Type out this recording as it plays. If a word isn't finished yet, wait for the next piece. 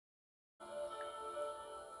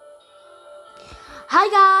Hi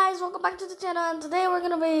guys, welcome back to the channel, and today we're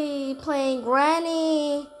gonna be playing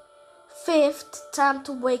Granny 5th Time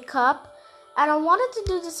to Wake Up. And I wanted to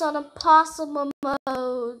do this on impossible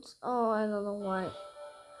mode. Oh, I don't know why.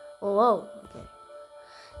 Whoa, okay.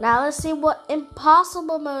 Now let's see what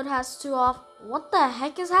impossible mode has to offer. What the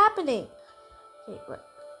heck is happening? Okay, wait.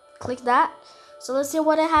 Click that. So let's see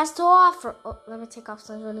what it has to offer. Oh, let me take off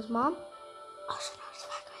Sandra and his mom. Oh, shit, it's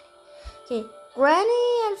Fat Granny. Okay.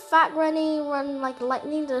 Granny and Fat Granny run like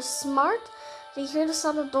lightning. They're smart. They hear the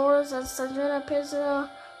sound of doors and Sandrina appears in a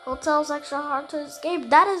hotel's extra hard to escape.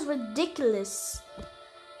 That is ridiculous.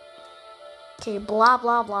 Okay, blah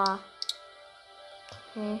blah blah.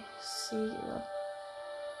 Okay,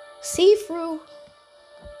 see through.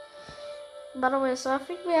 By the way, so I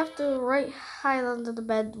think we have to hide under the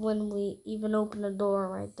bed when we even open the door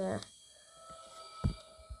right there.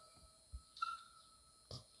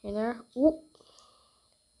 You there? Whoop.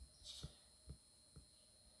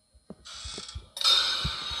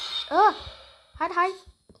 Hide.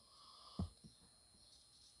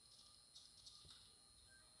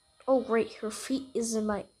 Oh, great. Her feet is in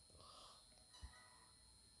my...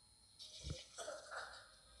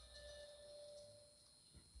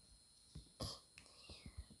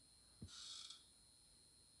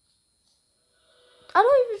 I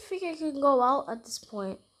don't even think I can go out at this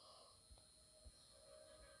point.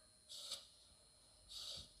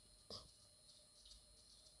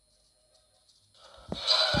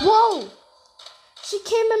 Whoa! She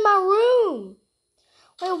came in my room.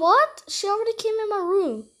 Wait, what? She already came in my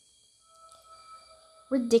room.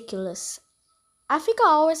 Ridiculous. I think I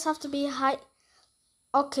always have to be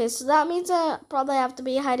Okay, so that means I probably have to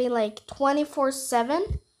be hiding like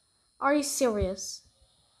 24/7. Are you serious?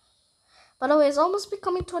 By the way, it's almost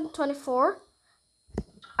becoming 2024.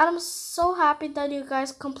 And I'm so happy that you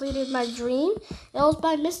guys completed my dream. It was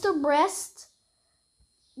by Mr. Breast.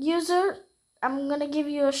 User, I'm gonna give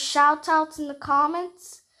you a shout out in the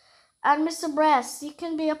comments. And Mr. Breast, you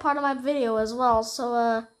can be a part of my video as well.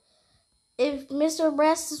 So if Mr.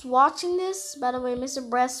 Breast is watching this, by the way, Mr.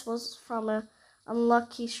 Breast was from a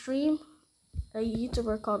Unlucky stream, a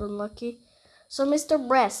YouTuber called Unlucky. So Mr.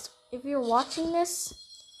 Breast, if you're watching this,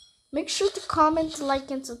 make sure to comment, like,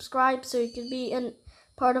 and subscribe so you can be in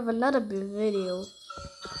part of another video.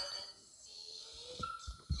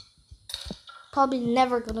 Probably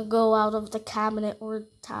never gonna go out of the cabinet or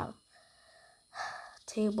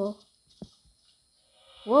table.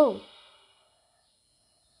 Whoa.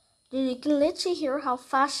 Dude, you can literally hear how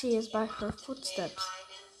fast she is by her footsteps.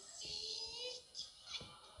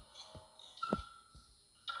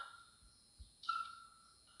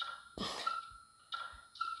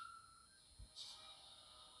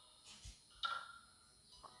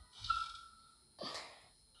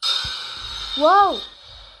 Whoa!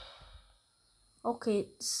 Okay,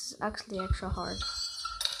 this is actually extra hard.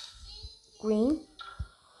 Green.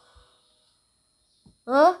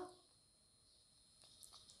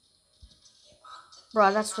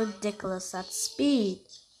 Bro, that's ridiculous. That's speed.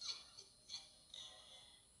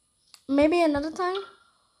 Maybe another time?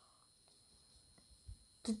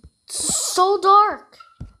 It's so dark.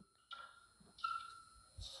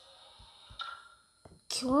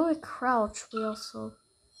 When we crouch, we also...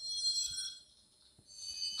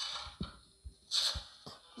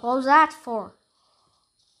 What was that for?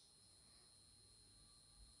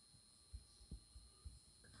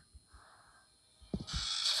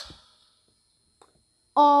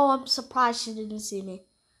 Oh, I'm surprised she didn't see me.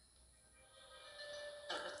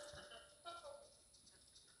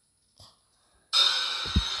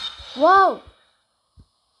 Whoa!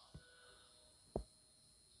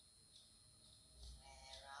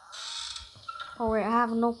 Oh wait, I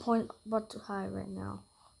have no point but to hide right now.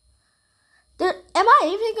 Dude, am I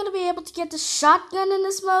even gonna be able to get the shotgun in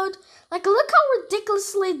this mode? Like, look how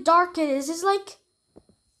ridiculously dark it is. It's like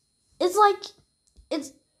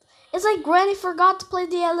Granny forgot to pay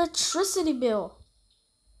the electricity bill.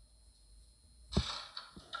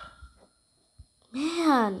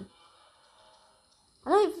 Man, I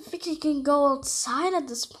don't even think you can go outside at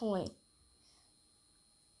this point.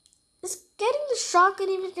 Is getting the shotgun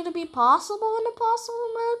even gonna be possible in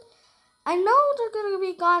impossible mode? I know they're gonna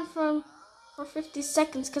be gone for 50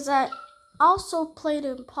 seconds because I also played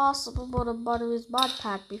impossible mode on Butter's mod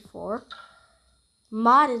pack before.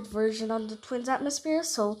 Modded version on the Twins atmosphere,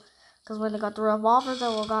 so because when I got the revolver, they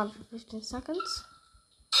were gone for 15 seconds.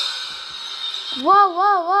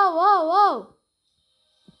 Whoa!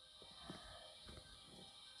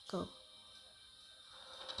 Go.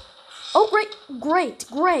 Oh, great.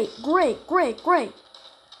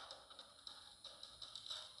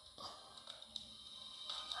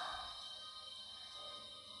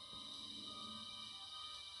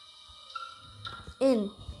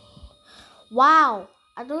 in. Wow.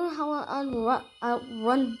 I don't know how I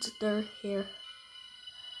run there here.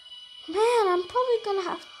 Man, I'm probably gonna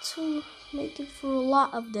have to make it through a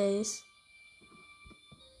lot of days.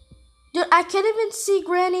 Dude, I can't even see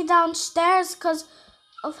Granny downstairs because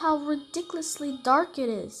of how ridiculously dark it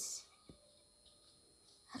is.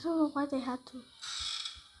 I don't know why they had to.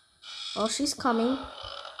 Well, she's coming.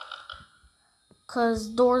 Because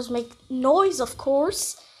doors make noise, of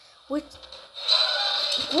course. Which,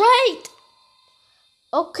 great!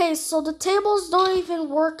 Okay, so the tables don't even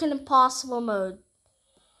work in impossible mode.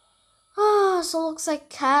 Ah, so it looks like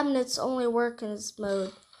cabinets only work in this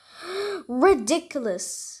mode.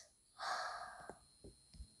 Ridiculous.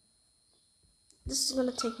 This is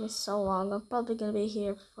gonna take me so long. I'm probably gonna be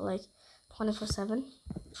here for like 24/7.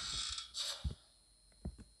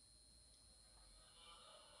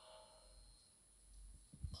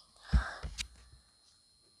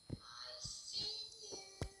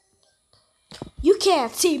 You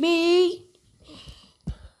can't see me!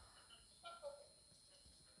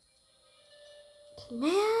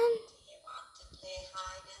 Man.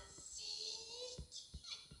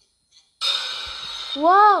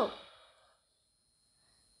 Whoa!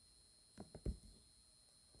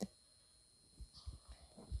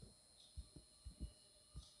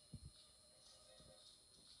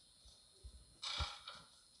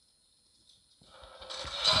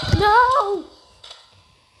 No!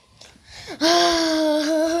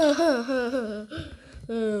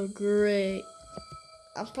 Oh, great.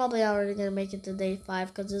 I'm probably already gonna make it to day 5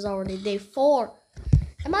 because it's already day 4.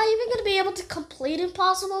 Am I even gonna be able to complete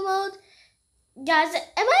impossible mode? Guys,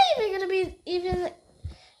 am I even gonna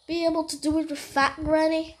be able to do it with Fat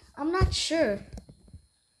Granny? I'm not sure.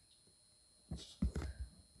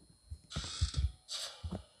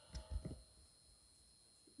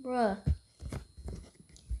 Bruh.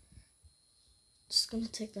 It's gonna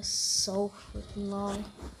take us so freaking long.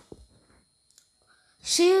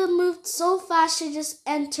 She moved so fast she just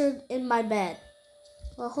entered in my bed.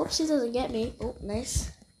 Well, I hope she doesn't get me. Oh, nice.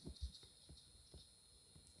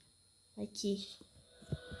 My key.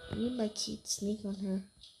 I need my key to sneak on her.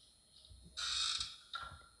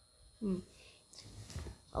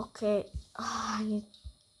 Okay. I need...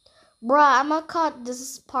 Bruh, I'm gonna cut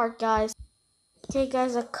this part, guys. Okay,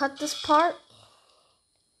 guys, I cut this part.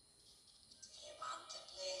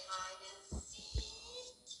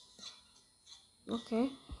 Okay.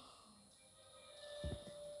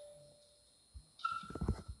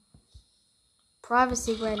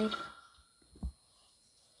 Privacy, Granny.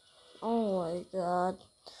 Oh my god.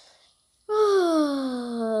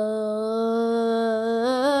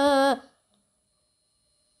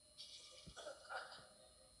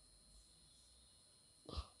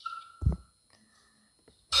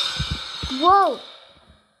 Whoa!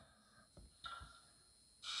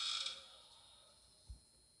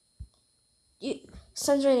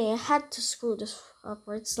 Sandrina, I had to screw this up,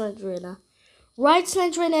 right, Sandrina? Right,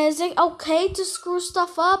 Sandrina, is it okay to screw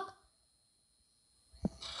stuff up?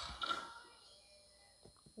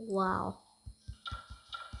 Wow.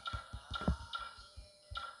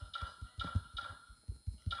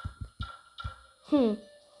 Find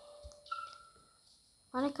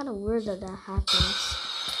it kind of weird that happens.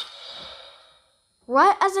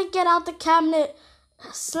 Right as I get out the cabinet,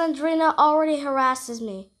 Sandrina already harasses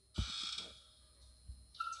me.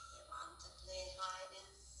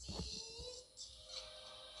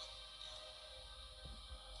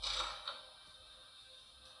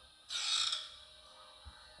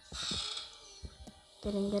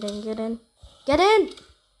 Get in, get in, get in. Get in!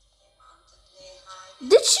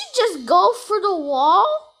 Did she just go for the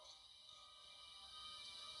wall?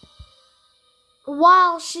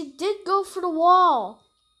 Wow, she did go for the wall.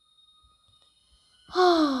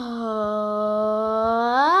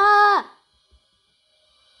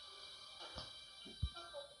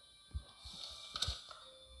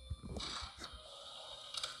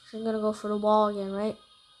 She's gonna go for the wall again, right?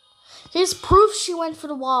 Here's proof she went for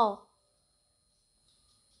the wall.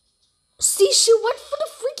 See, she went for the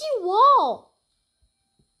freaking wall.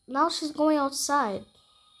 Now she's going outside.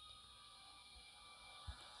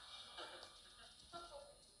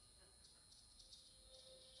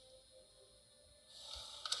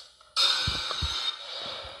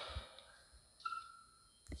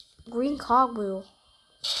 Green cogwheel.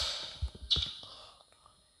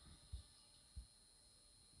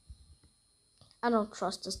 I don't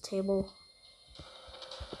trust this table.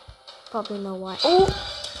 Probably know why. Oh,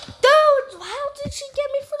 dude, how did she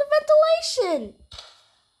get me for the ventilation?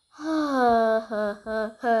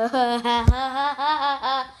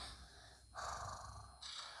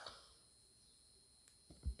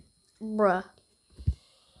 Bruh.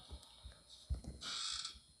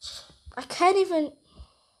 I can't even.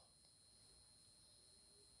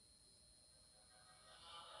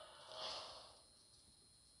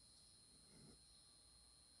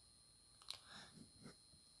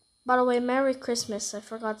 By the way, Merry Christmas. I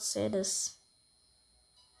forgot to say this.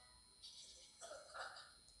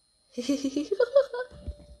 Okay.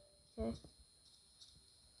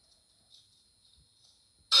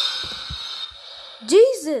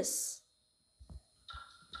 Jesus!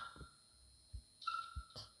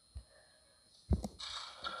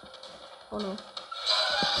 Oh no.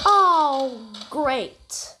 Oh,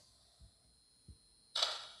 great.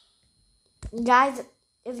 Guys,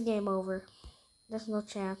 it's game over. There's no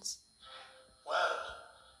chance. Well,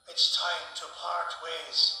 it's time to part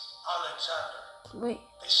ways, Alexander. Wait.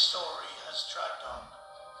 This story has dragged on,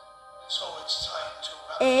 so it's time to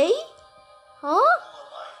wrap A? it up. Huh? Who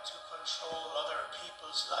am I to control other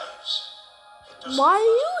people's lives? It doesn't Why are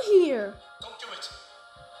matter. you here? Don't do it.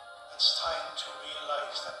 It's time to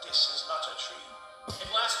realize that this is not a tree.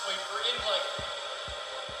 And last way for in-play.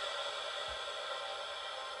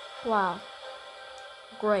 Wow.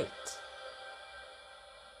 Great.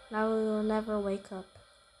 Now we will never wake up.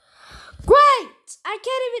 Great! I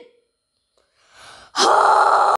can't even...